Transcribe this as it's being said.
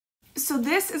So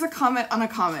this is a comment on a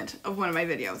comment of one of my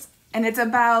videos, and it's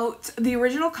about, the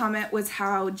original comment was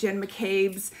how Jen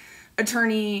McCabe's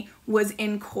attorney was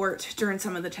in court during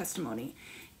some of the testimony,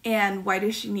 and why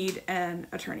does she need an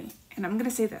attorney? And I'm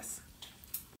gonna say this.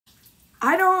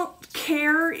 I don't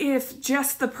care if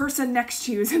just the person next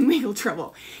to you is in legal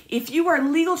trouble. If you are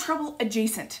legal trouble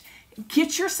adjacent,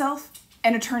 get yourself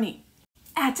an attorney.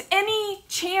 At any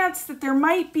chance that there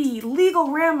might be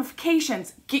legal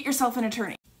ramifications, get yourself an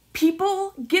attorney.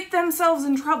 People get themselves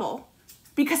in trouble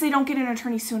because they don't get an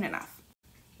attorney soon enough.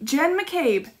 Jen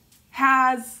McCabe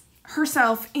has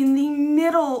herself in the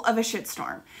middle of a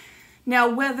shitstorm. Now,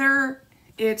 whether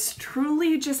it's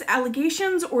truly just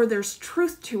allegations or there's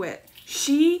truth to it,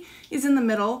 she is in the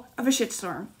middle of a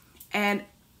shitstorm and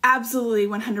absolutely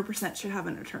 100% should have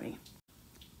an attorney.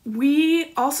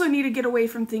 We also need to get away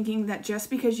from thinking that just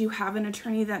because you have an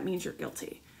attorney, that means you're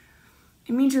guilty.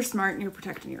 It means you're smart and you're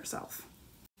protecting yourself.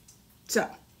 So,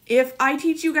 if I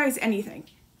teach you guys anything,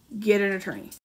 get an attorney.